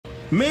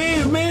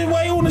Man,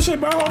 why you on the shit,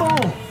 bro? Hold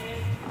on.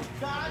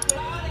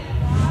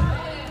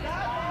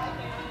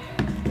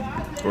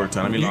 Work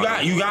time. You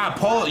got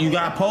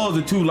pause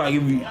it too. Like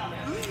if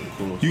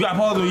you got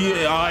pause it,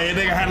 yeah,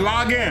 nigga had to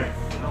log in.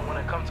 You know, when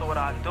it comes to what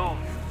I do,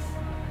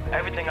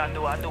 everything I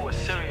do is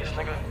serious,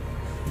 nigga.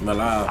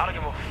 I don't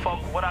give a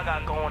fuck what I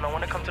got going on.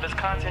 When it comes to this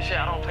content shit,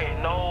 I don't play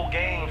no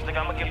games, nigga.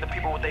 I'm gonna give the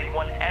people what they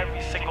want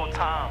every single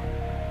time,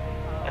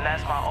 and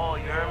that's my all.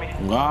 You heard me?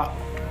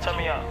 Turn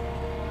me up.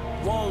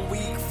 1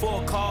 week,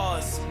 4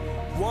 cars,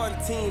 1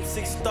 team,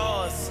 6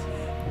 stars,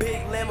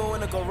 big Lambo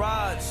in the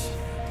garage,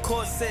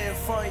 Corsair in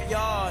front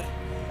yard,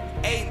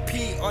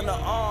 AP on the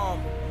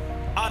arm.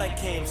 I done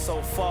came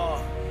so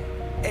far.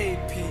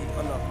 AP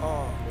on the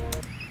arm.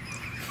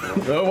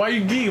 Why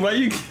you geek?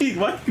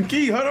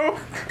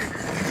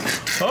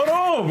 Hold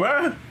on,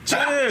 bro.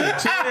 Chill.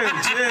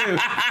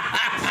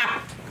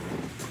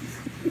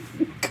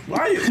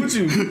 Why you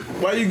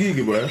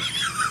geeking, bro?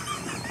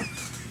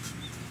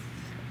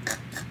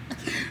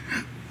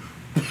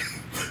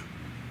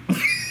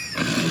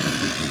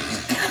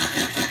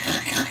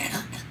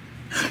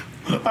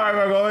 All right,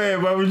 bro, go ahead,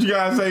 bro. What you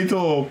gotta say to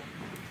him?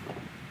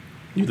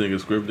 You think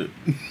it's scripted?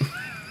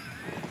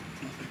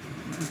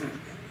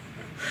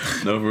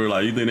 No, for real,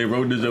 like, you think they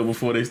wrote this joke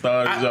before they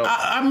started the joke?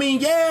 I mean,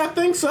 yeah, I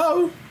think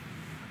so.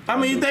 I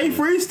mean, they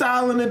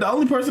freestyling it. The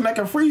only person that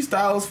can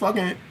freestyle is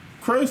fucking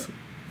Chris.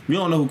 You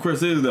don't know who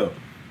Chris is, though.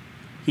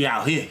 He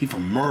out here. He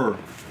from Murr.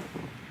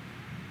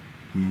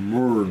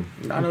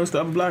 I know it's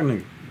the other black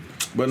nigga.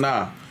 But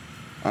nah,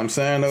 I'm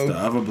saying though. It's the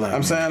other black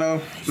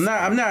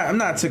nigga. I'm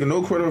not taking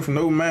no credit from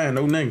no man,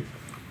 no nigga.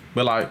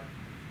 But like,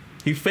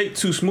 he faked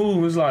too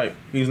smooth. It's like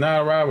he's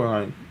not a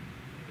rapper.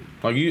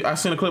 Like you, I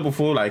seen a clip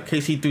before, like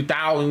KC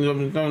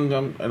 3000,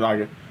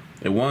 like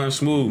it wasn't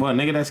smooth. Well,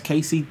 nigga, that's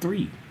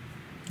KC3.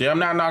 Yeah, I'm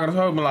not knocking his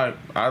hoe, but like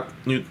I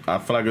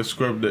feel like it's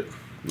scripted,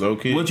 low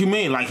key. What you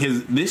mean, like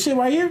this shit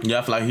right here? Yeah,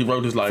 I feel like he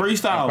wrote this like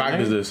freestyle.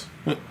 Practice this.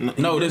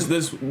 No,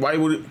 this. Why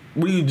would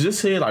what you just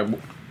said? Like,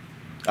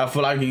 I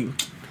feel like he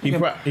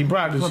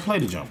practiced. Well, play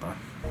the jump, bro.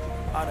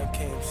 I done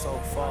came so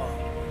far.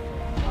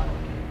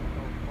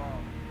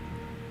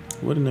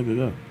 Where the nigga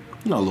go?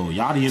 You know, little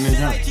Yachty in there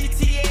jump.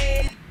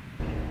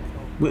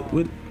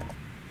 What?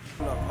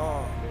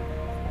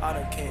 I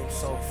done came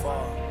so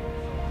far.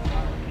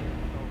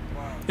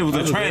 It was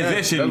a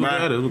transition,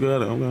 man. Look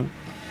at it. Okay.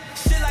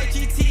 Shit like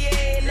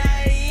GTA and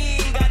I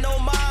ain't got no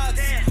mods.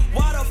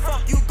 Why the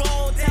fuck you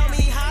gon' tell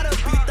me how to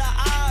beat the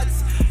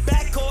odds?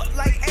 Backcourt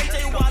like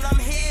MJ while I'm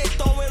here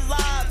throwing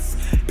lobs.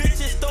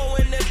 Bitches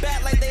throwing it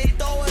back like they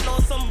throwing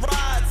on some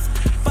rods.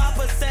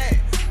 5%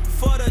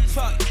 for the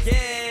truck,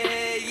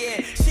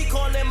 yeah. She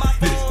calling my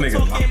phone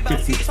talking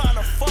about she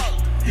tryna fuck.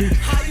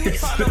 How you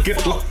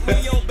tryna fuck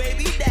when your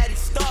baby daddy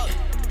stuck?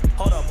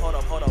 Hold up,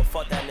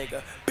 fuck that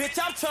nigga. Bitch,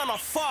 I'm tryna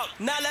fuck.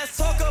 Now let's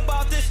talk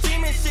about this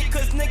streaming shit,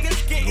 cause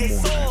niggas getting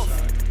soft.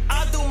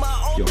 I do my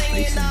own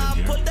thing and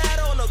I put that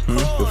on the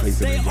cross.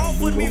 They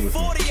offered me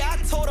 40, I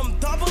told them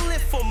double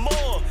it for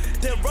more.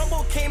 Then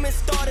Rumble came and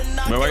started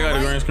knocking why you got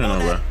the green screen on,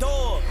 bro?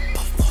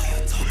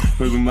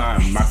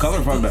 My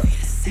color fucked up.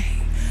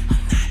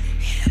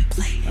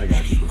 I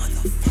got you.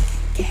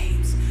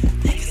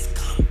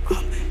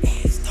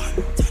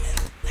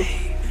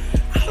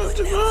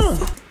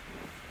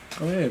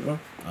 Go ahead, bro.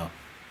 Oh,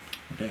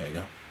 there you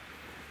go.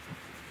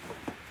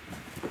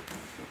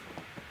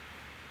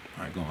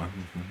 All right, go on.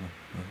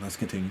 Let's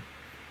continue.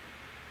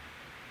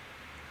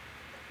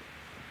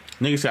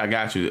 Nigga say I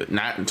got you.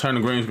 Not turn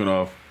the green screen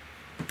off.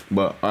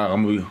 But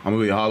I'm gonna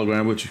be a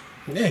hologram with you.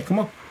 Yeah, come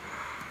on.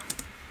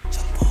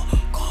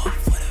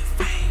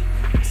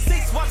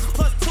 6 watches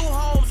plus 2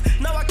 homes.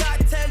 Now I got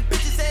 10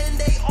 bitches and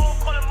they all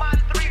calling my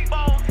 3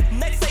 bones.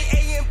 Next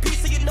say AMP,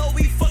 so you know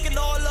we fucking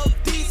all up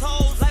these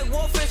hoes. Like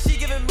Warfare, she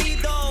giving me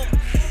dome.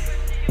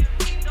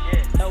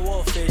 Yeah, that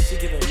Warfare, she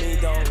giving me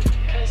dome.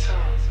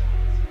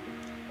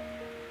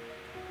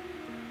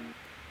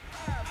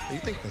 You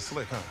think it's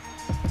slick, huh?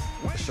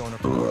 Showing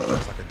up to work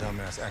like a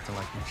dumbass, acting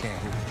like you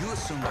can't hear. You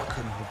assumed I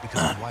couldn't hear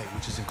because I'm white,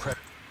 which is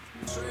incredible.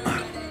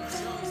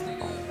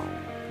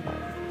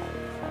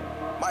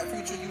 My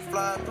future, you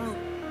flying through.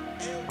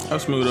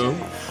 That's smooth though.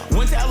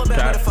 Went to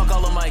Alabama to fuck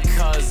all of my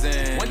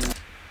cousins.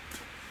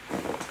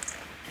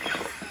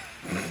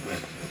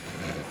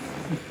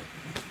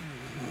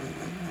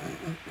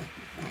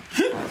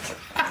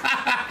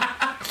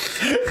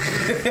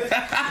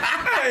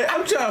 Hey,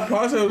 I'm trying to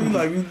pause it.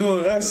 Like you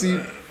doing that, see.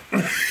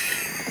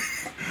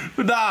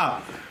 But nah.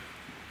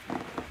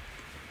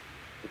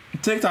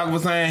 TikTok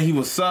was saying he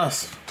was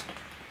sus.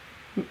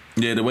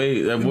 Yeah, the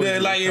way that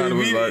voice like,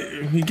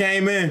 he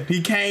came in.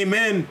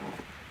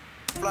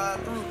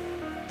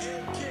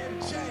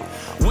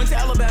 Went to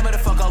Alabama to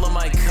fuck all of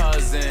my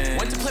cousins.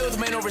 Went to play with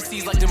men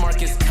overseas like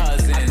DeMarcus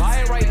Cousins. I buy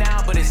it right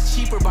now, but it's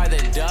cheaper by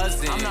the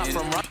dozen. I'm not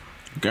from Russia.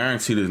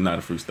 Guaranteed it's not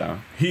a freestyle.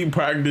 He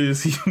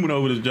practiced, he went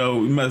over this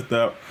joke, he messed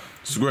up,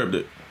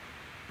 scripted.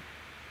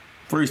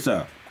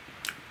 Freestyle.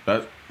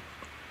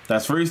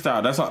 That's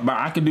freestyle. That's all, but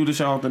I can do the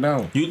show off the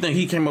down. You think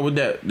he came up with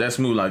that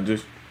smooth, like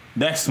just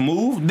That's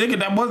smooth,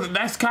 nigga.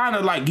 That's kind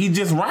of like he's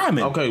just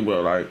rhyming. Okay,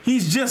 well, like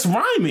he's just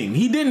rhyming.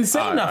 He didn't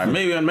say nothing.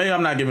 Maybe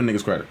I'm not giving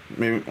niggas credit.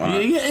 Maybe.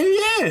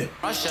 Yeah.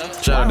 Russia.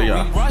 Shout out to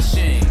y'all.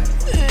 Rushing.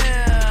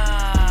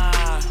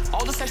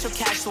 All the sexual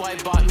cash, so I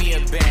bought me a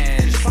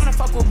Benz. Trying to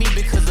fuck with me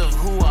because of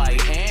who I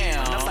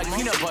am. That's like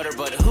peanut butter,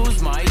 but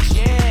who's my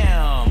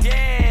jam?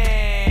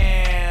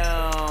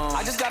 Damn.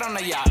 I just got on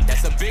a yacht.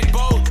 That's a big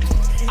boat.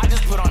 I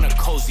just put on a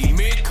cozy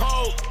mid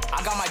coat.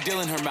 I got my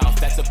dill in her mouth.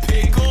 That's a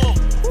pickle.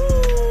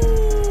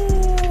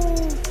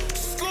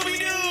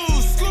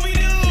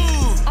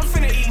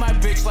 My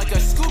bitch like a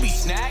Scooby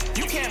snack.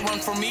 You can't run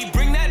from me,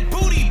 bring that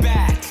booty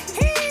back.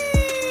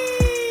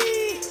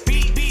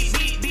 Beat, beat,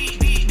 beat, beat,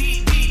 beat,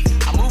 beat, beat.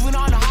 I'm moving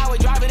on the highway,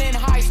 driving in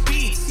high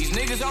speeds. These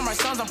niggas are my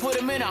sons, I'm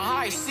putting them in a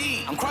high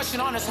seat. I'm crushing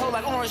on this hoe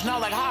like orange,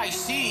 not like high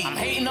C. I'm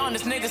hating on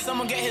this nigga,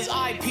 someone get his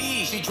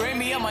IP. She drained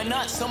me of my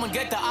nuts, someone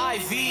get the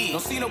IV.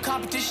 Don't see no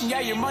competition,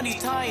 yeah, your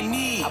money's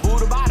tiny. I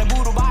boodle bada,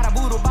 boodle bada,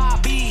 boodle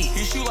bobby.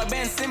 He shoot like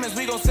Ben Simmons,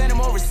 we gon' send him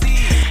overseas.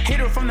 Hit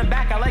her from the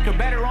back, I like her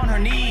better on her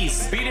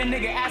knees. Beat a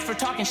nigga ass for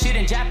talking shit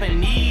in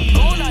Japanese.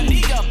 Going on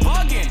nigga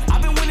bugging.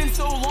 I've been winning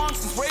so long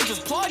since Rage was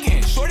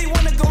plugging. Shorty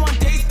wanna go on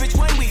dates, bitch,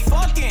 when we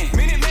fucking.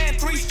 Minute man,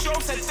 3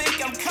 strokes, I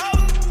think I'm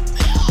coming.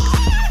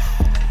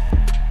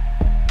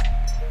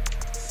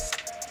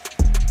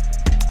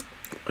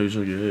 You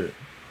should get hit.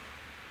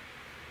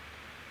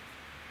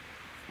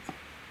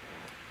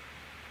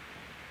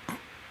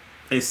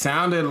 It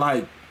sounded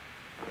like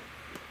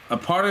a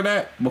part of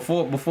that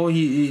before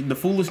he the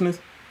foolishness.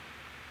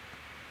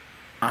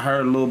 I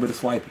heard a little bit of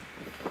swiping.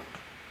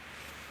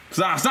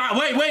 Stop!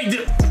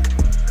 Wait!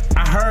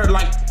 I heard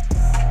like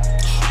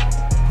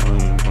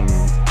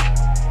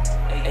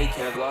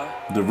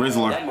the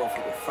Rizzler,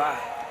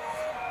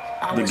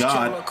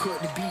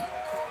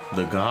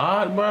 the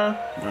God, bro.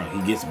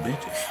 He gets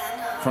bitches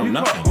from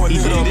nothing. He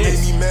do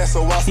this.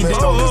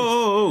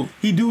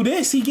 He do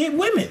this. He get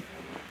women.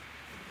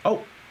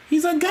 Oh,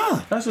 he's a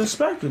God. That's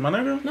expected, my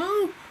nigga.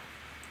 No.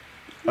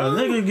 A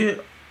nigga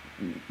get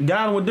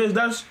got with this.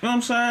 That's, you know what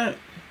I'm saying.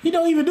 He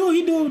don't even do it.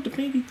 He do it with the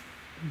pinky.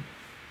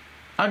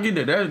 I get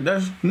that.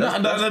 That's the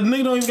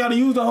nigga don't even gotta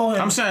use the whole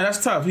hand. I'm saying that's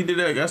tough. He did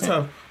that. That's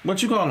tough.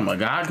 What you call him, a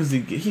God? Because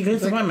he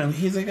gets the women.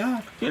 He's a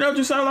God. You know what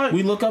you sound like?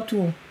 We look up to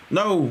him.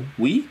 No.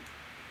 We?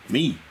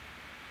 Me.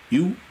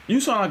 You? You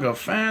sound like a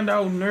fanned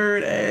out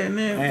nerd ass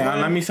nigga. Hey,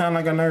 let me sound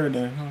like a nerd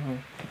then.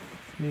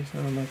 Let me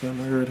sound like a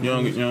nerd. You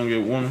don't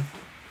get woman?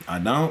 I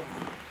don't.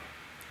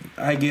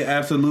 I get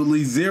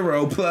absolutely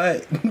zero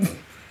play.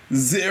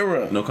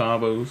 Zero. No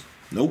combos?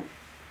 Nope.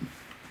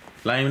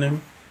 Lame nigga?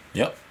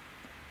 Yep.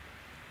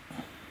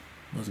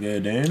 What's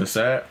good, Dan? That's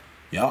sad?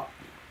 Yup.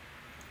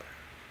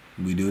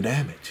 We do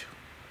damage.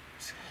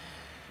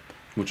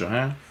 With your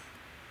hand?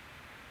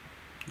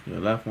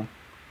 Your left one?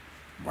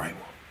 Right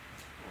one.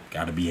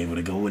 Gotta be able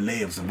to go with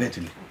legs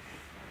eventually.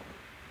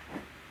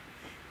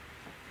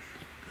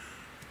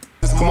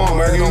 Come on,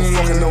 man, you don't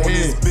fucking know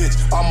this bitch.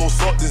 Almost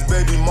fucked this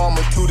baby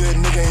mama too, that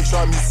nigga ain't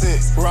tried me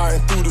since.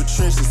 Riding through the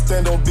trenches,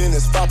 stand on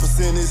business,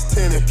 5% is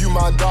 10. If you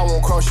my dog,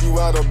 won't cross you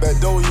out a back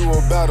door, you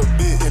about a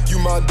bitch. If you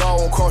my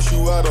dog, won't cross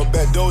you out a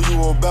back door,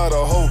 you about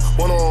a hoe.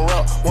 One on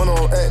route, one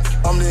on act,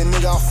 I'm that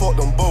nigga, I fucked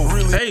them both.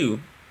 Really? Hey,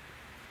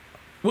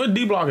 where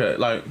D-Block at?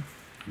 Like,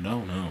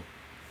 No.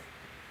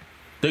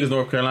 think it's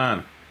North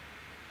Carolina.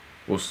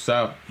 Or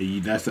South.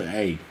 That's a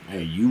hey,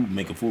 you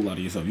make a fool out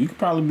of yourself. You could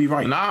probably be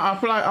right. Nah, I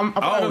feel like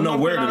I don't know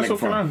where the nigga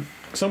from.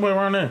 Somewhere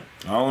around there.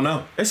 I don't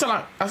know. It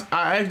sound like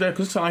I asked that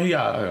because it sound like he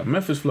got a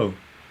Memphis flow.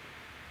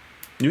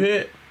 You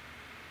hear it?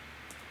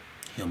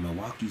 Yeah,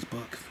 Milwaukee's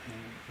Bucks.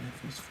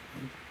 Memphis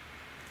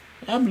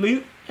flow. I believe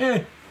it.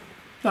 Yeah.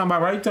 Sound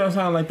about right.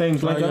 Sound like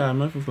things like that. Yeah,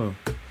 Memphis flow.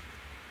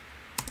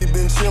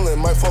 Been chillin',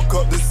 might fuck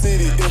up the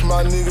city if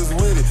my niggas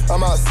with it.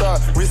 I'm outside,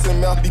 wrist and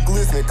mouth be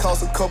glistening,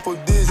 cost a couple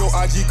digits. Yo,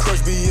 IG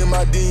crush be in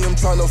my DM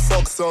tryna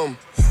fuck some.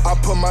 I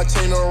put my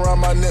chain around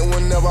my neck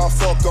whenever I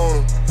fuck on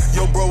him.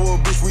 Yo, bro, a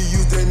bitch, we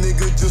use that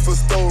nigga just for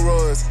store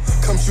runs.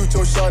 Come shoot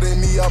your shot at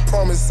me, I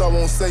promise I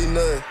won't say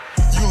nothing.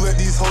 You let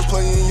these hoes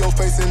play in your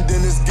face and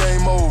then it's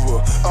game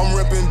over. I'm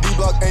reppin'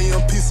 D-Block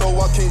AMP so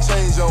I can't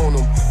change on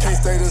them. Can't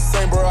stay the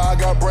same, bro, I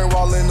got brain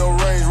wall in the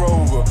Range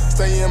Rover.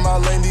 Stay in my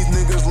lane, these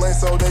niggas lame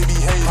so they be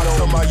hating on. I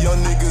tell my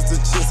young niggas to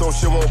chill so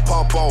shit won't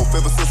pop off.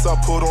 Ever since I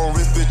put on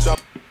wrist, bitch, I...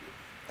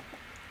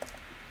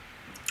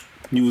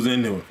 You was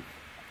into it.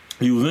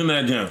 You was in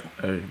that jam.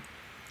 Hey.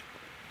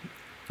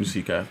 You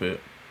see Cat Fit?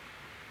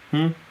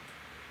 You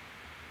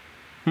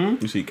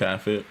see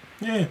Cat Fit?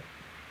 Yeah.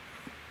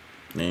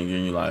 They ain't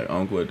getting you like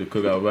uncle at the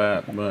cookout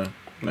vibe, man.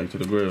 Next to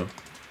the grill.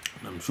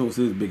 I'm sure it's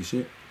his big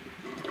shit.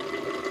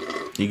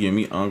 He give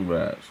me uncle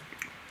vibes.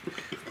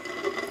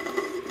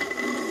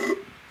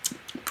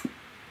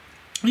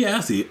 Yeah, I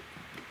see it.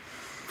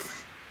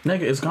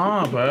 Nigga, it's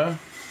gone, bro.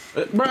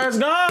 Bro, it's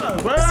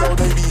gone, bro. So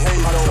they be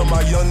hating. I tell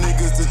my young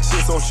niggas to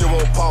chill so shit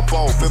won't pop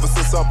off. Ever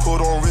since I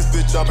put on wrist,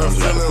 bitch, I been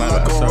feeling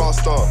like a rock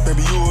star.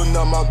 Baby, you are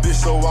not my bitch,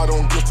 so I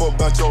don't give a fuck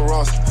about your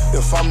roster.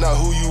 If I'm not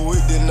who you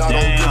with, then I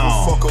don't give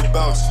a fuck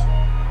about you.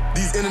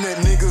 These internet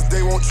niggas,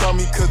 they won't try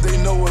me cause they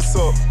know what's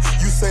up.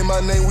 You say my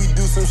name, we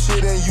do some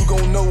shit and you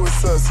gon' know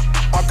it's us.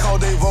 I call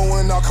Davo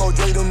and I call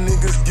Dre, them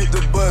niggas get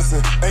the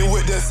bussin'. Ain't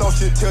with that soft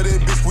shit, tell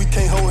that bitch we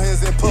can't hold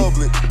hands in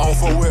public. I don't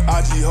fuck with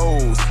IG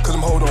hoes, cause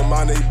them hoes don't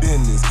mind they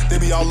business. They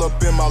be all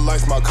up in my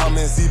life, my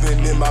comments even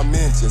in my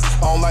mentions.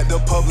 I don't like the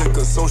public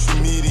or social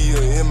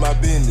media in my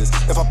business.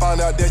 If I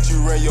find out that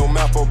you ran your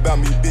mouth about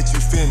me, bitch, you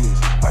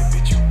finished. Like,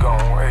 bitch, you gone,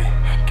 ayy.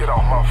 Get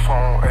off my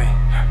phone, ayy.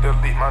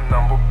 Delete my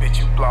number, bitch,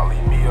 you block,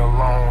 leave me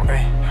alone,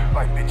 ayy.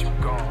 Like, bitch, you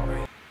gone,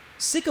 ayy.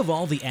 Sick of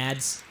all the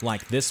ads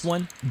like this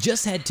one?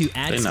 Just head to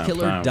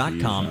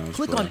adskiller.com,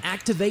 click on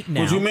Activate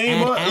Now, what you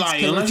mean, add but Ads like,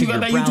 Killer unless to you got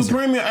your that browser. YouTube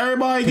Premium,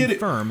 everybody get it.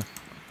 Confirm.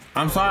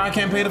 I'm sorry, I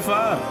can't pay the $5.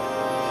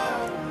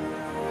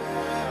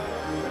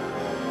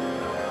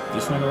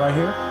 This nigga right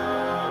here.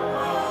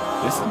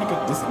 This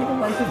nigga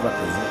right here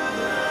represent.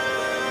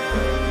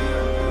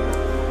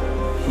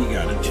 He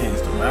got a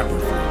chance to rap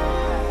with me.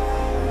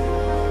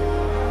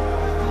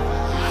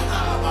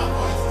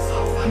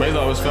 Bass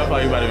always felt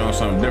like he about to be on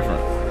something different.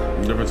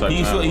 Different type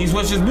of He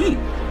switched his beat.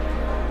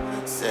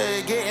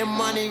 Said getting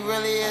money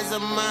really is a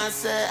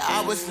mindset.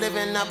 I was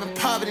living up in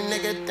poverty,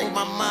 nigga, think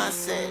my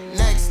mindset.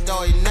 Next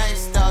story,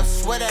 next stuff,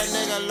 swear that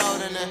nigga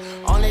loading it.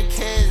 Only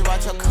kids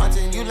watch your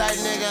content, you like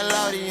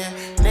Nickelodeon.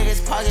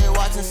 Niggas pocket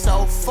watching,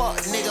 so fuck,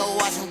 nigga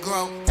watch him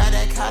grow. Got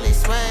that Cali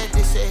swag,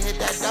 this shit hit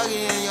that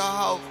doggy in your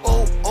hoe.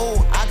 Ooh,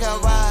 ooh, I can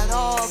ride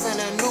off in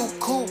a new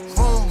coupe.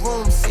 Vroom,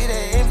 vroom, see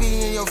the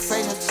envy in your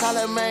face. A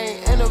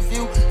Charlemagne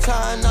interview,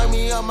 trying to knock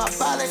me on my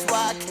balance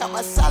while I kept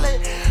my solid.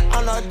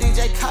 I'm no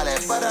DJ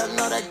Khaled, but I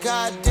know that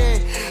God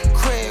did.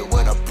 Crib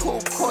with a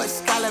pool court,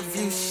 scholar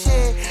view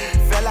shit.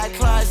 Feel like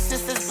Clyde's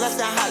sisters,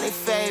 blessing Holly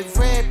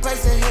favorite.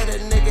 Bracelet hit a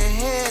nigga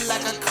head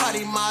like a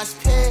Cardi mosh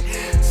pit.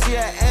 She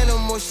an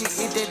animal, she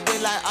eat that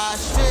dick like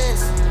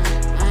ostrich.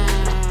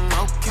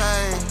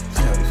 Okay.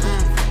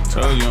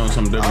 Told you on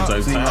some different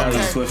types of time.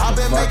 I've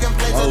been making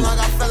places long,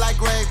 I feel like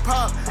Greg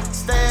Pop.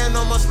 Staying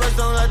on my space,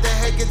 don't let the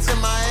hate get to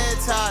my head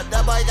top.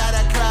 That boy got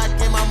a clock,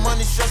 and my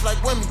money stretched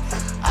like with me.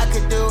 I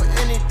could do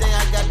anything,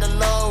 I got the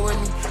low with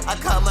me. I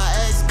caught my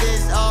ex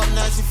bitch off,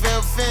 now she feel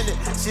offended.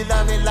 She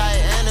love me like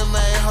anime,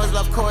 hoes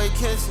love Corey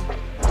Kitchen.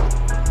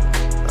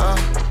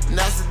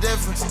 That's the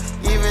difference.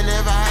 Even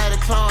if I had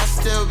a clone, I'd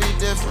still be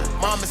different.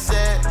 Mama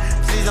said,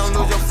 please don't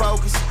lose your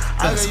focus.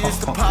 I got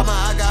used to pop,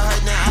 I got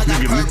hurt, now I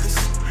got purpose.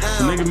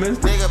 Damn,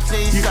 nigga,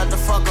 please shut the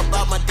fuck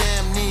about my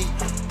damn knee.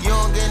 You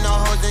don't get no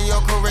hoes in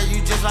your career,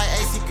 you just like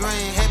AC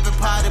Green.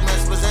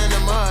 Hippopotamus was in the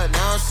mud,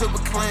 now I'm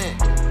super clean.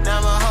 Now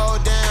my whole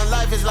damn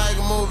life is like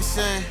a movie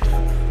scene.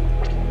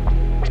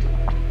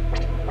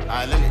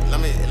 Alright,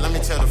 let me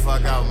chill the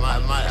fuck out.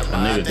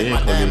 I think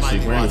my dad might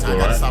be watching. I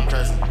gotta stop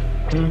cursing. I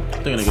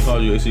think a nigga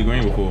called you AC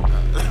Green before. I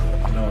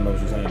don't know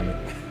what you're saying.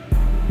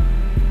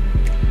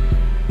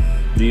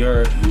 You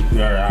heard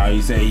how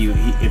he said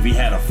if he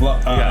had a he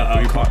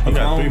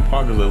got three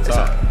pockets up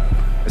top.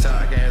 It's all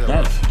I can hear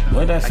That's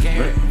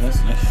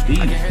Steve.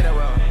 I can hear that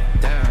well.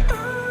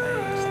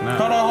 Damn.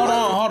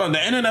 Hold on.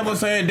 The internet was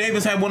saying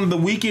Davis had one of the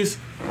weakest.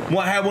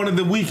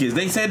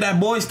 They said that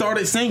boy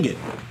started singing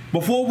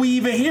before we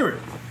even hear it.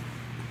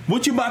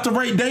 What you about to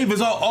rate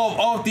Davis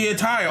off the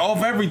entire,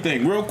 off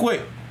everything, real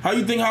quick? How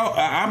you think?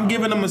 I'm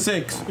giving him a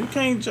 6. You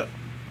can't.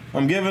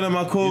 I'm giving him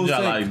a cool 6.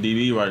 You like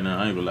DB right now,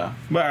 I ain't gonna lie.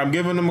 But I'm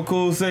giving him a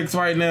cool 6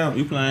 right now.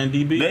 You playing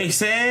DB? They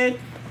said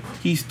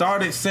he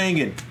started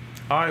singing.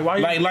 All right, why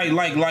you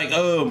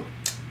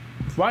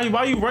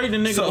why you rating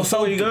the nigga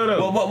before he go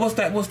though? Well, what's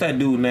that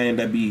dude name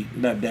that be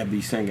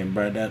singing,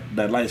 bro?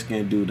 That light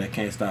skinned dude that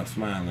can't stop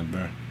smiling,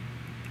 bro.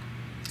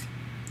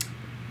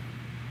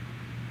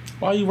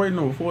 Why you rating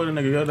him before the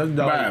nigga? That's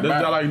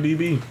like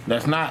DB.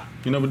 That's not.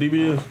 You know what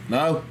DB is?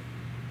 No.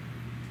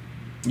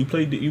 You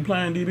playing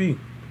DB?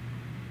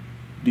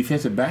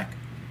 Defensive back?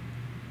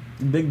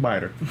 Dick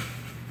biter.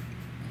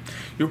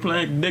 You're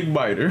playing dick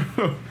biter.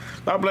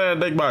 Stop playing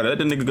dick biter. Let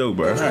the nigga go,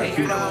 bro. Right.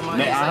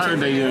 I heard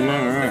they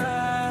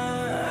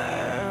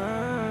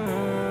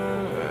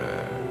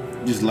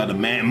just let a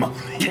man move.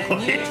 Bitch,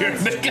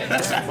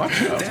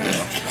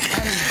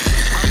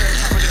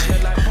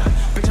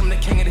 I'm the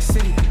king of the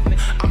city.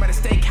 I'm at a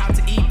steakhouse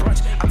to eat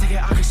brunch. I'm taking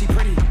out cause she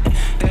pretty.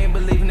 They ain't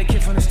believing the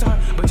kid from the start,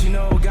 but you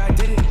know God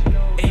did it.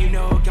 And you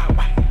know God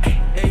what?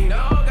 And you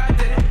know God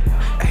did it.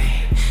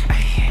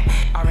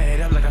 I ran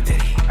it up like I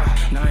did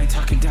it. No, I ain't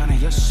talking down on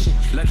your shit.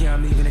 Lucky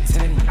I'm leaving a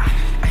 10.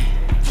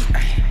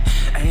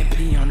 I ain't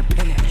pee on the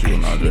penny. You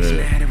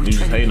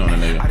just hating on the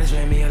nigga. I just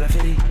ran me a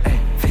 50.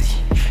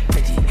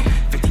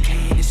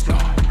 50K in this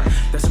law.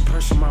 That's a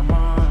person, my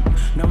mom.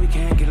 No, we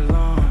can't get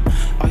along.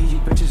 All you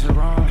bitches are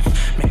wrong.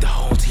 Make the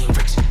whole team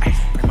rich.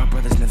 Pray my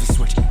brothers never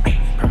switch.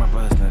 Pray my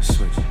brothers never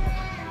switch.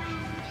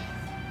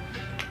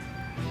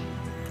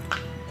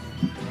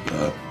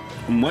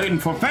 I'm waiting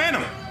for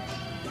Fanum.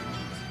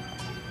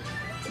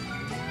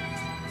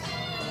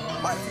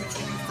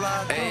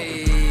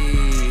 Hey,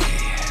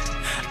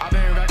 I've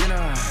been racking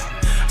up.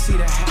 See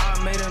that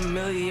how I made $1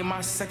 million. my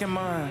second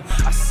mind.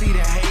 I see the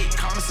hate,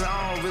 comments,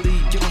 I don't really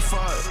give a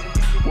fuck.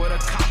 What a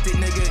cocked it,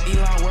 nigga,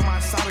 Elon, where my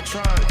solid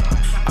truck.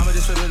 I'ma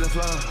just flip the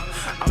flow,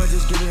 I'ma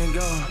just give it and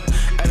go.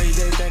 Every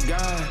day, thank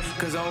God,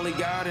 cause only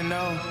God to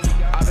know.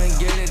 I've been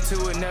getting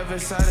to it, never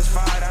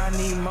satisfied, I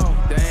need more.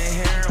 They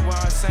ain't hearing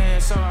what I'm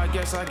saying, so I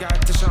guess I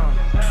got to show.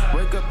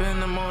 Wake up in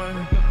the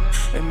morning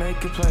and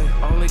make it play.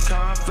 Only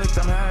conflict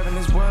I'm having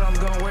is what I'm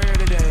gonna wear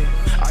today.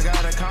 I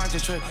gotta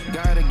concentrate,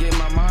 gotta get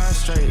my mind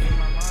straight.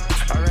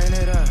 I ran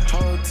it up,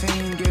 whole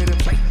team get a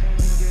plate.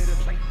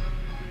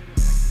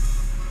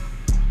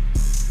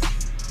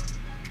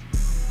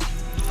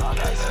 I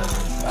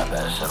got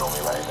that shit on me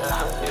right now.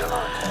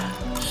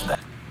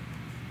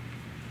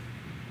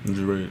 I'm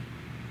just ready.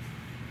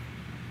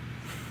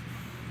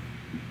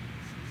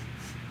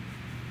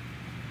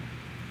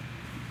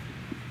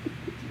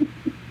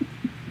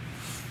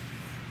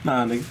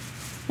 Nah, nigga.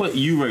 What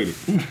you rated?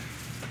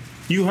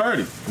 You heard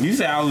it. You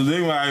said I was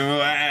doing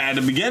at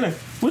the beginning.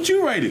 What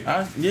you rated?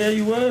 Yeah,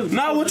 you was.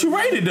 Nah, what you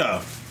rated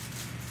though?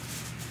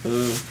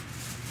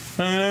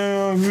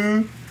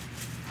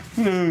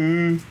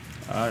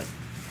 Alright.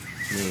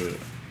 Yeah.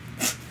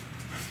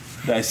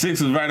 That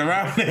 6 was right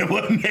around there,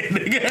 wasn't it?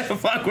 Nigga,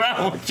 fuck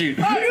around with you.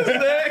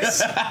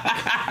 Six.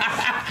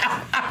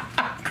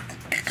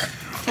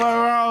 Fuck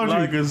around with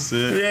Like you. I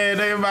said. Yeah,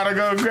 they about to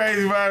go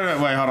crazy about it.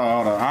 Wait, hold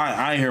on.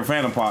 I ain't hear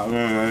Phantom Pop.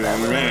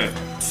 Man.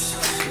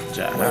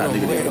 Jack,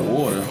 nigga in the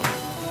water.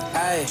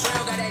 Hey,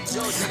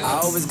 I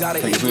always gotta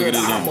eat good.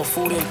 I'm a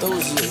food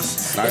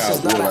enthusiast. This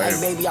is not a hey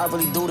baby, I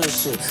really do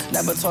this shit.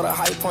 Never told a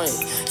high point.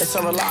 It's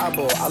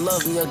unreliable. I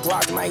love me a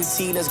Glock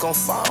 19 that's gon'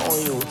 fall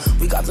on you.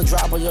 We got the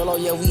drop on YOLO,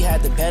 yeah, we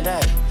had the bed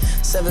at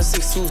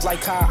 7.62s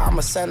like Kai, I'm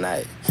a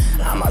cenat.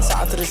 I'm not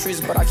tied to the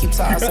streets, but I keep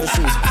ties to the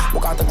streets.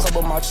 Walk out the club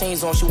with my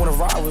chains on, she wanna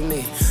ride with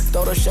me.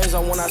 Throw the shades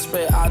on when I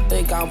spit, I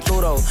think I'm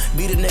Pluto.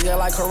 Beat a nigga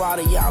like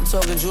karate, yeah, I'm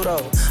talking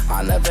judo.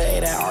 I never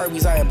ate at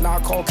Arby's, I am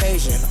not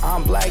Caucasian.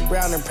 I'm black,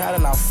 brown, and proud,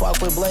 and I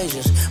fuck with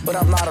Blasians. But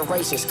I'm not a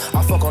racist,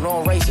 I fuck on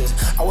all races.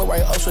 I wear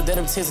white ups with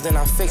denim tits, then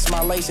I fix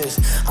my laces.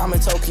 I'm in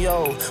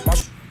Tokyo.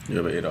 You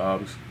ever ate at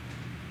Arby's?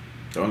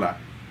 Don't lie.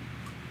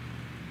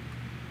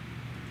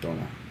 Don't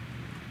lie.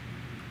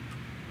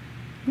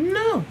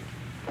 No.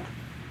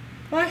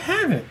 I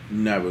haven't.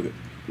 Never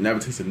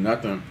tasted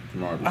nothing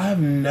from Arby's. I've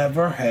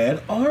never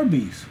had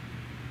Arby's.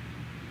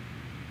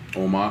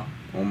 On my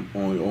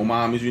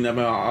means you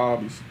never had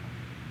Arby's.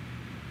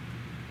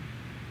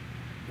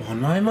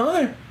 On my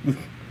mother.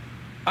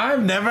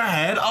 I've never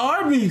had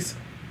Arby's.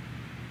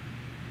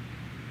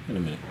 Wait a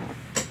minute.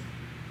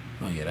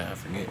 Oh yeah, that I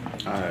forget.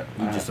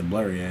 You just a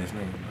blurry ass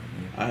nigga.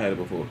 I had it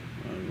before.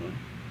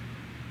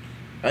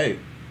 Hey.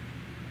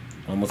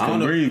 Almost couldn't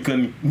breathe,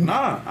 couldn't.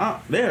 Nah,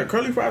 they had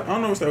curly fries. I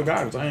don't know if they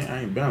got them.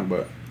 I ain't been,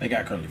 but they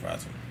got curly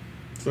fries.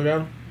 Still got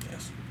them?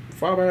 Yes.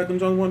 Father had them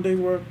Jones one day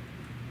where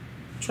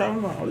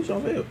traveling around. All these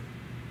Jones failed.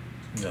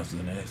 That's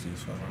the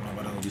nastiest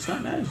fucking. It's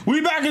not nasty.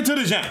 We back into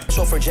the jam.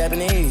 Short for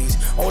Japanese.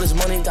 All this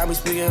money got me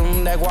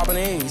speaking that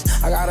Guapanese.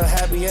 I got her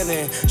happy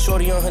ending,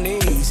 shorty on her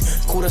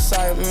knees. Cool to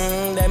sight,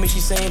 that means she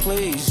saying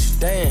please.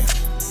 Damn.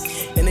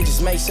 And it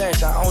just makes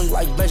sense. I only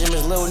like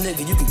Benjamin's little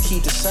nigga. You can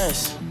keep the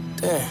sense.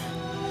 Damn.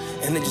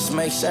 And it just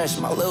makes sense.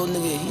 My little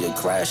nigga, he'll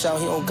crash out.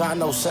 He don't got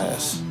no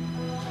sense.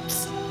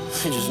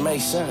 It just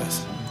makes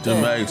sense.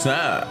 Just makes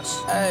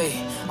sense.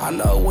 Hey, I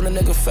know when a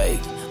nigga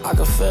fake. I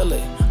can feel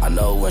it. I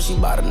know when she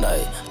by the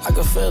night. I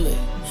can feel it.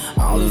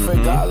 I only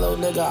forgot, little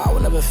nigga. I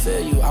will never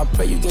feel you. I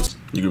pray you get.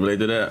 You can relate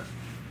to that?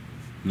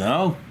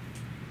 No.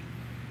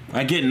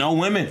 I get no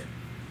women.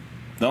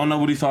 Don't know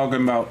what he's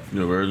talking about.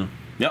 Your version?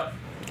 Yep.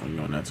 Oh, you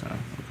on that time?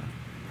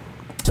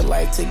 To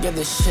like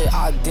together shit,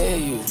 I dare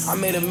you. I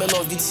made a mill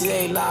of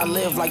GTA, now I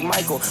live like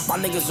Michael. My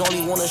niggas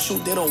only wanna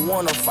shoot, they don't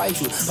wanna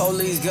fight you.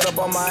 Police get up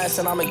on my ass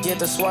and I'ma get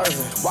to swerving.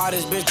 Why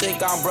this bitch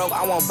think I'm broke,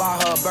 I won't buy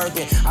her a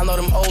Birkin. I know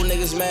them old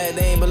niggas mad,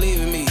 they ain't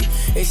believing me.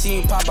 They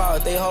see me pop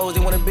out, they hoes,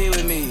 they wanna be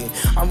with me.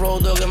 I'm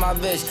road dog in my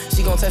bitch,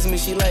 she gon' text me,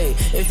 she late.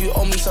 If you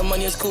owe me some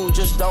money, it's cool,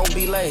 just don't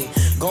be late.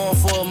 Going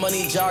for a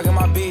money jog in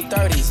my big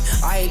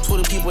 30s. I hate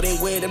Twitter people, they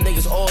weird, them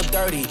niggas all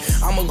dirty.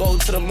 I'ma go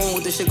to the moon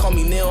with this shit, call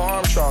me Neil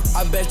Armstrong.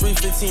 I bet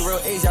 315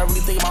 real age, I really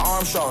think my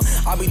arm strong.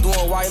 I be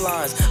doing white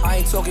lines, I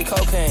ain't talking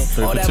cocaine.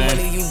 All that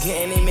money you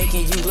getting, they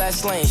making you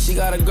less lame. She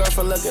got a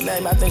girlfriend looking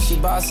at me, I think she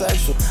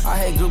bisexual. I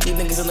hate groupie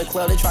niggas in the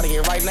club, they try to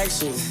get right next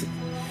to you.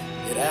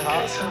 Yeah, that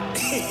hot.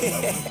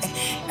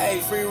 Hey,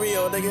 free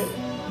Rio, nigga.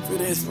 Free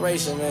the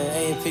inspiration,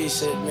 man. AMP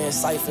shit, man.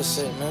 Cypher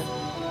shit, man.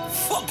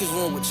 Fuck is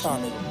wrong with y'all,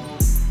 nigga?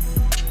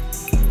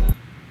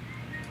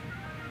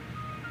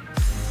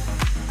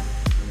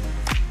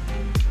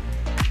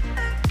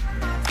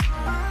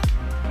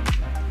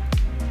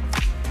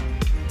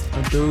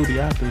 Dude,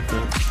 I think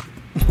that.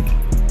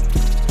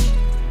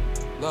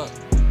 Look.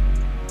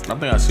 I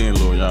think I seen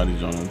Lil Yachty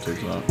John on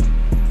TikTok.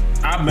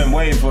 I've been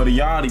waiting for the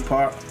Yachty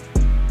part.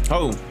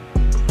 Oh.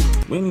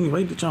 We ain't even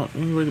ready to jump.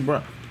 We ain't ready to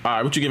bro.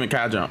 Alright, what you giving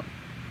Kai jump?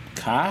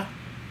 Kai?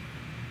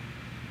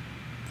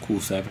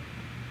 Cool 7.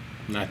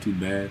 Not too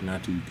bad,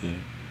 not too good.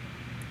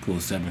 Cool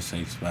 7,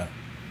 safe spot.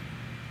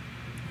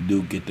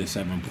 Duke get the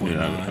 7.9.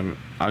 Yeah,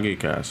 I'll get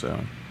Cass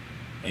 7.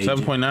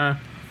 7.9.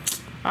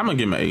 I'm gonna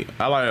give him an 8.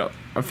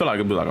 I feel like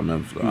it'd be like a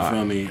Memphis. You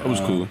feel me? It was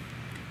cool.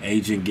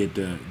 Agent get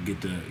the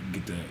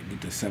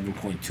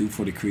 7.2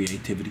 for the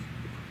creativity.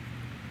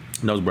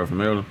 That was Brett from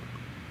Maryland.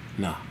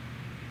 Nah.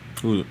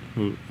 Who?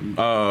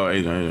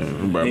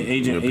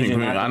 Agent.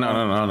 Agent. I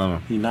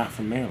know. He not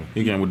from Maryland.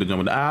 He came with the jump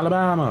with the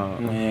Alabama.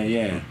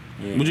 Yeah.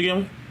 What'd you give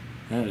him?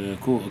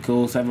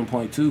 Cool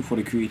 7.2 for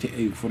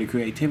the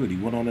creativity.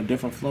 Went on a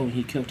different flow and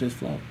he killed his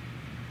flow.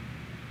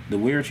 The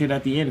weird shit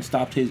at the end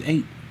stopped his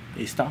 8.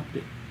 They stopped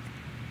it.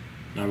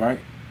 All right.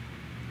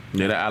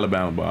 Yeah, that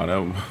Alabama ball. That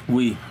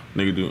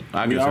nigga do.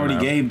 We already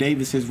gave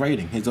Davis his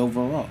rating, his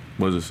overall.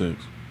 Was it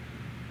 6?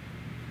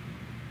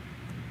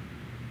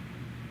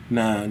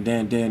 Nah,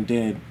 then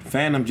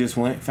Fanum just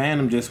went.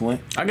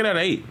 I get that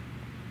 8.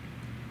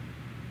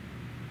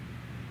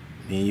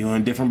 And you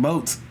in different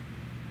boats.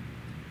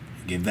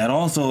 Give that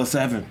also a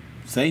 7.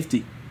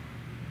 Safety.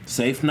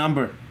 Safe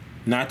number.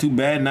 Not too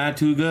bad, not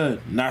too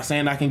good. Not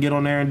saying I can get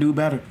on there and do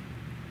better.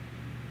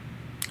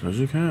 Cause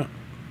you can't.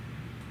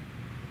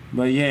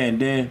 But yeah, and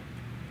then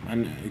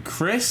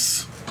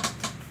Chris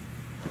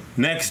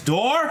next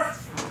door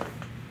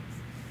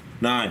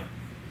 9.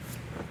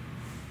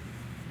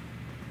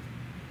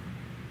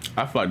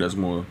 I feel like that's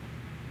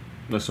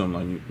something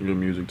like your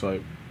music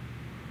type.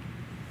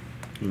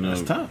 You know,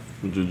 that's tough.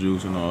 With your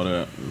juice and all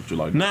that. What you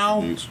like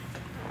now.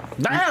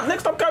 Damn,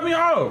 next up cut me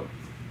off.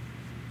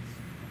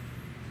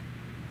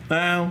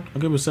 Now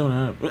I'll give it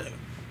 7.5.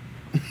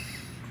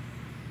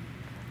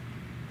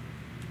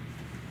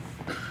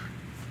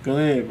 Go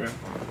ahead, bro. You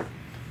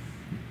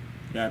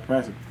gotta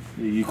press it.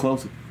 You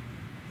closer.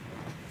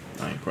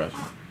 I ain't pressing.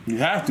 You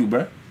have to,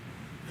 bro.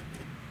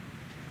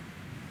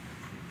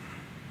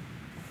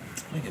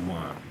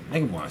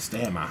 Nigga wanna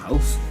stay in my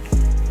house.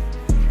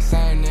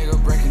 Same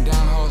nigga breaking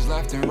down hoes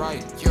left and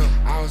right.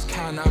 I was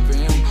counting up in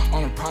him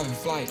on a private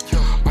flight.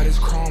 All this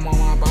chrome on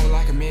my body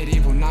like a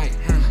medieval knight.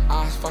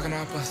 I was fucking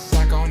up a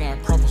sack on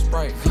that purple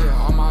Sprite.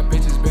 All my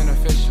bitches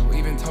beneficial,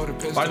 even told a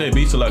pistol. Like they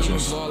beat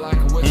selections.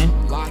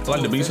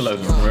 Like the beat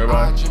selections from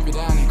everybody.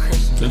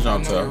 This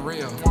on top.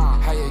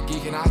 How you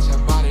geeking out your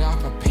body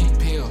off a pink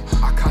pill?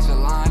 I caught your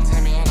line,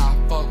 Tammy, and I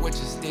fuck with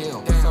you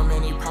still. So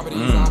many properties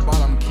I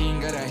bought, I'm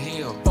king of the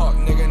hill. Fuck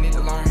nigga need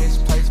to learn his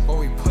place before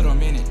we put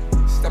him in it.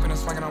 Stepping and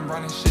swinging, I'm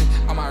running shit.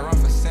 I might run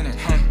for Senate.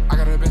 I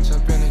got a bitch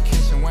up in the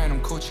kitchen wearing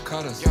them coochie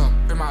cutters.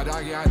 Bring my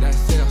doggy out that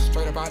cell,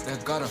 straight up out the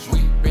gutter.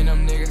 We been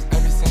them niggas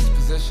ever since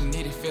position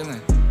needed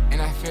feeling.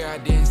 And I fear I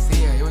didn't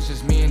see her. It was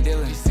just me and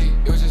Dylan.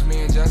 It was just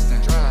me and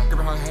Justin.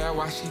 Gripping her hair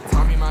while she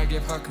taught me might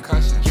give her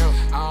concussion.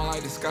 I don't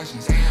like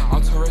discussions.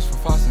 I'm too rich for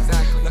fussing.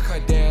 Look her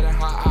dead in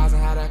her eyes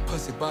and how that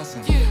pussy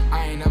bustin'.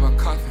 I ain't never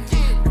cuffin'.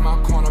 In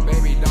my corner,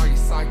 baby doggy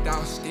psyched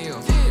out still.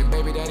 If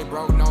baby daddy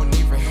broke, no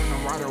need for him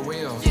to ride a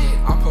wheel.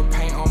 I put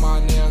paint on my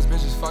nails,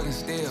 bitches fucking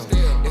still.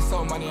 It's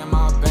so money in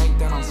my bank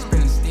that I'm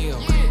spinning steel.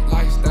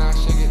 Lifestyle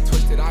shit get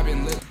twisted, I've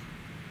been lit.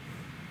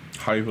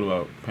 How you feel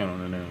about paint on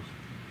the nails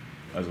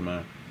as a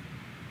man?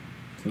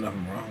 There's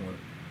nothing wrong with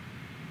it.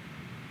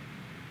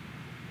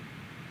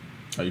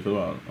 How you feel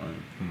about it?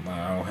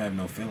 I don't have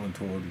no feeling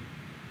toward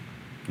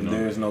it.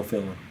 There is no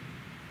feeling.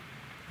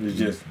 It's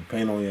just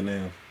paint on your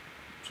nails.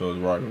 So it's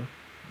regular?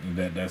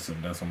 That's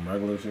some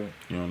regular shit?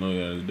 You don't know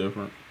that it's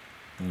different?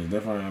 It's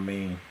different, I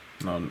mean...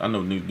 No, I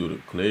know niggas do the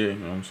clear, you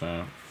know what I'm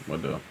saying?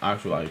 But the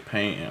actual like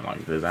paint and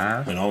like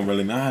design... It don't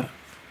really matter.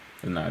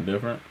 It's not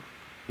different?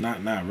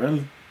 Not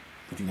really.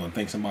 If you gonna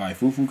think somebody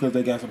foo-foo because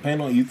they got some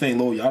paint on, you think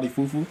Lil Yachty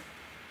foo-foo?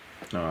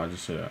 No, I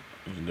just said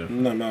it's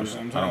different. No, I'm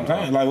saying,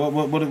 like,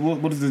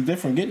 what is this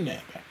different getting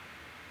at?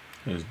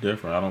 It's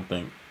different. I don't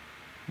think.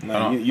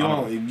 Like, you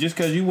don't just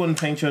because you wouldn't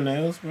paint your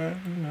nails, bro.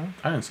 You know.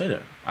 I didn't say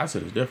that. I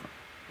said it's different.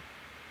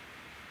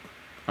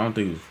 I don't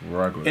think it's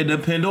regular. It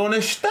depends on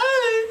the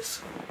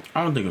stains.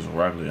 I don't think it's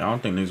regular. I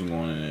don't think niggas are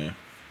going in there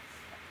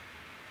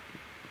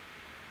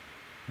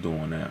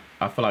doing that.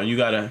 I feel like you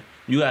gotta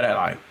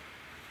like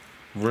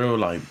real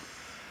like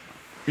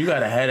you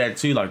gotta have that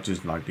too, like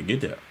just like to get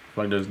that.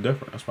 Like that's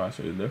different. That's why I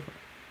say it's different.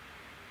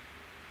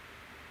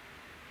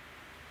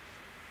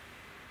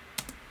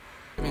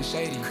 Been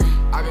shady.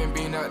 I've been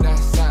beating up that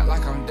sack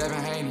like I'm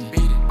Devin Haney.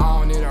 Beat it. I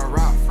don't need a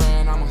rap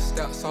friend, I'm a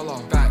step solo.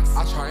 Facts.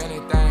 I try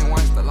anything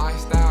once the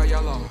lifestyle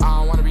yellow. I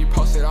don't wanna be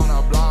posted on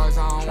the blogs.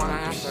 I don't wanna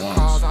answer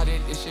calls. I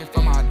did this shit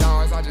for my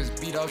dogs. I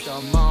just beat up the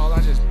mall.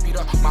 I just beat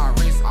up my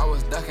wrist. I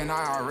was ducking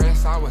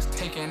IRS. I was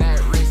taking that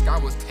risk. I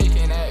was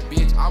taking that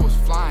bitch. I was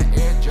flying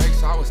air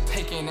drakes. I was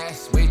taking that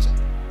switch.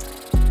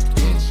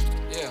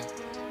 Yeah,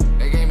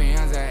 they gave me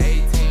guns at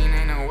 18,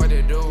 ain't know what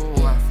to do.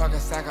 I fuck a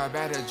sack up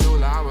at a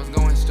jeweler, I was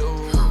going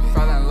stupid.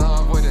 Fell in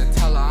love with a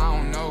teller, I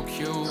don't know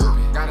Q.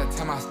 Gotta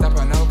tell my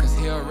stepper no, cause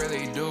he'll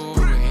really do.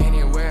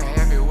 Anywhere,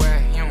 everywhere,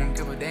 he don't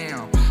give a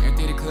damn.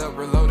 Empty the clip,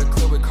 reload the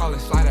clip, we call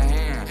it sleight of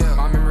hand.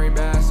 My memory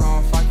bad, so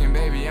I'm fucking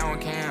baby, I don't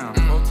cam.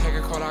 Go take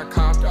a quote, I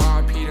copped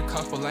RP to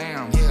couple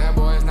lambs. That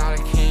boy's not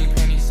a king,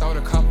 penny sold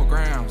a couple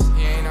grams.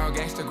 He ain't no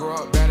gangster, grow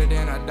up better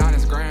than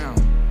Adonis Graham.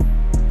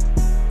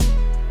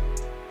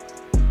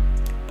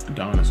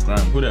 Adonis Graham.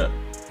 Who that?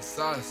 It's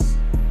us.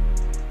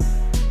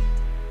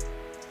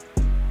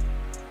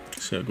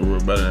 Shit, grew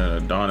up better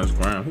than Adonis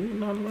Graham. Who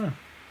Adonis Graham?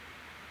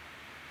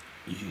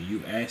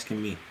 You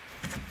asking me?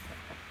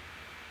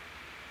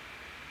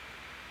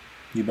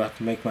 You about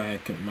to make my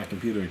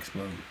computer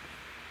explode?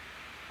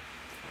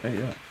 Hey,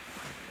 yeah.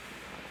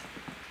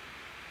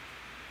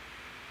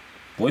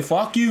 Boy,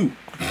 fuck you.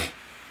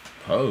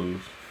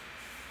 Pose.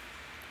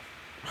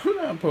 I'm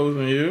not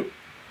posing you.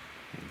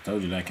 I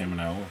told you that coming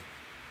out on.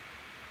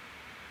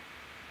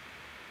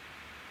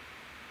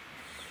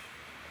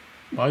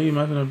 Why you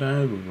messing up the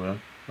angle, bro?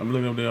 I'm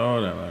looking up there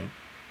all that, like.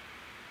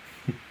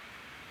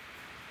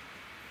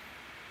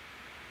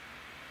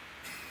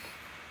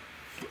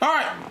 All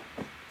right.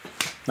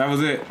 That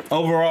was it.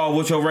 Overall,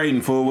 what's your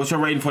rating for? What's your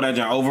rating for that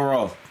jump?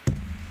 Overall.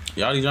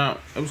 Yachty jump.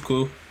 It was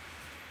cool.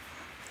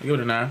 I give it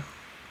a 9.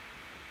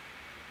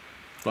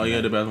 Oh, you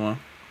had the best one.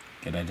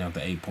 Get that jump to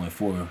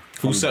 8.4.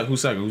 Who's second?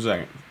 Who's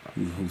second?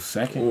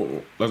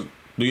 Oh, let's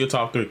do your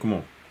top 3. Come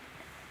on.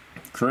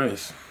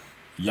 Chris.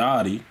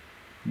 Yachty.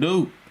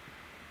 Dude.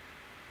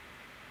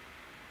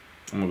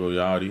 I'm gonna go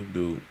Yachty.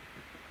 Dude.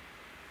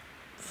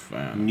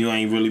 Fam. You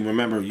ain't really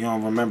remember. You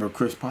don't remember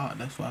Chris Pod.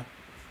 That's why.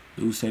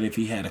 Dude said if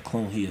he had a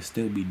clone, he'd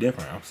still be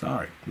different. I'm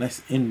sorry.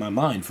 That's in my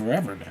mind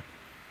forever now.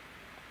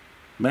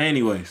 But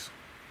anyways,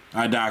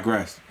 I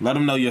digress. Let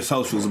them know your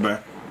socials, bro.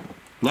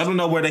 Let them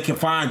know where they can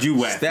find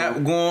you at.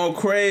 Step going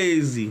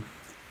crazy.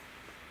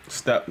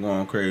 Step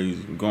going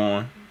crazy.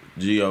 Going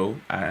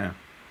GOIM.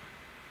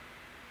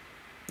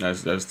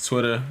 That's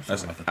Twitter.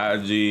 That's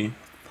IG.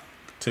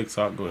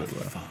 TikTok. Go ahead.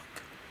 Fuck.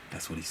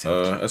 That's what he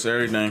said. That's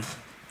everything.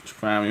 Just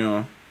find me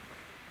on.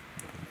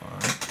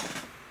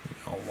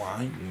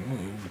 Why?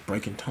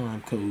 Breaking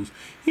time codes.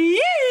 Yeah.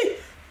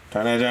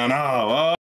 Turn that down. Oh.